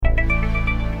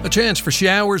chance for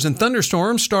showers and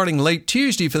thunderstorms starting late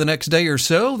Tuesday for the next day or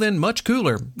so, then much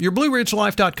cooler. Your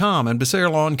BlueRidgeLife.com and Becerra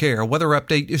Lawncare weather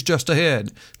update is just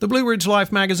ahead. The Blue Ridge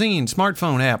Life magazine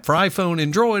smartphone app for iPhone and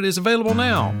Android is available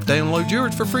now. Download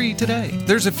yours for free today.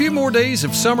 There's a few more days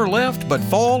of summer left, but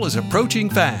fall is approaching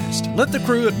fast. Let the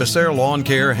crew at Becerra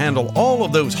Lawncare handle all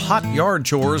of those hot yard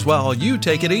chores while you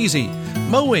take it easy.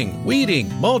 Mowing,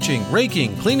 weeding, mulching,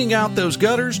 raking, cleaning out those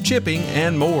gutters, chipping,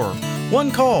 and more.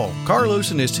 One call.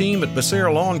 Carlos and his team at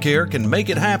Becerra Lawn Care can make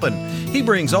it happen. He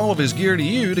brings all of his gear to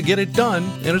you to get it done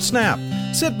in a snap.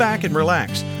 Sit back and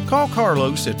relax. Call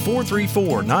Carlos at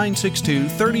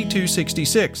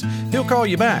 434-962-3266. He'll call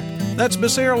you back. That's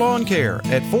Becerra Lawn Care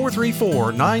at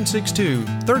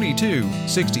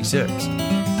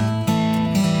 434-962-3266.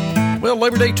 Well,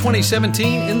 Labor Day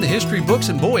 2017 in the history books,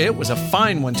 and boy, it was a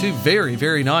fine one too. Very,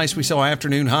 very nice. We saw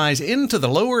afternoon highs into the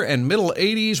lower and middle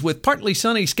 80s with partly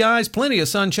sunny skies, plenty of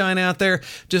sunshine out there.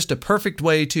 Just a perfect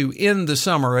way to end the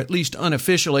summer, at least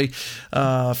unofficially.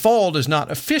 Fall does not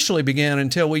officially begin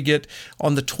until we get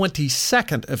on the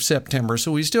 22nd of September,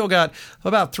 so we still got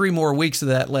about 3 more weeks of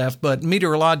that left, but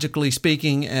meteorologically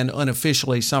speaking and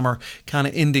unofficially, summer kind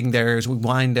of ending there as we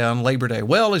wind down Labor Day.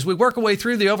 Well, as we work our way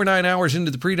through the overnight hours into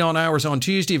the pre-dawn hours on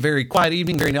Tuesday, a very quiet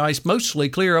evening, very nice, mostly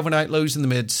clear, overnight lows in the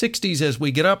mid-60s as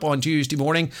we get up on Tuesday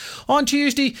morning. On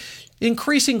Tuesday,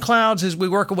 increasing clouds as we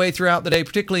work our way throughout the day,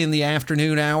 particularly in the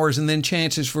afternoon hours, and then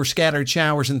chances for scattered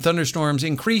showers and thunderstorms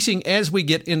increasing as we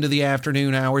get into the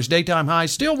afternoon hours. Daytime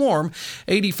highs still warm,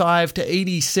 85 to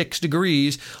 86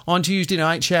 degrees. On Tuesday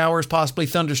night, showers, possibly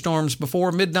thunderstorms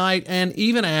before midnight and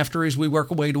even after as we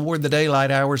work our way toward the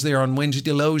daylight hours there on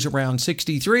Wednesday, lows around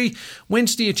 63.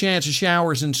 Wednesday, a chance of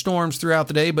showers and storms throughout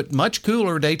the day, but much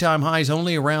cooler. Daytime highs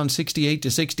only around 68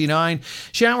 to 69.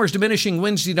 Showers diminishing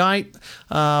Wednesday night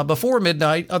before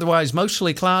midnight, otherwise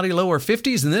mostly cloudy, lower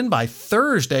 50s, and then by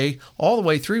Thursday all the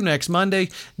way through next Monday,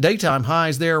 daytime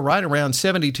highs there right around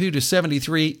 72 to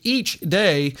 73 each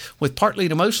day with partly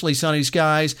to mostly sunny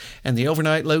skies, and the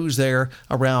overnight lows there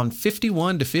around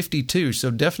 51 to 52, so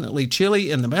definitely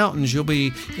chilly. In the mountains you'll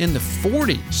be in the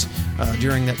 40s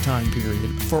during that time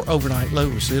period for overnight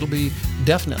lows, so it'll be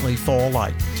definitely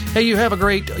fall-like. Hey, you have a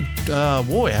great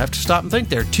boy, I have to stop and think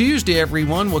there. Tuesday,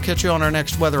 everyone. We'll catch you on our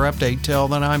next weather update. Till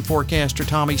then, I'm forecaster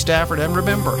Tommy Stafford, and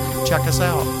remember, check us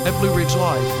out at Blue Ridge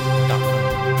Life.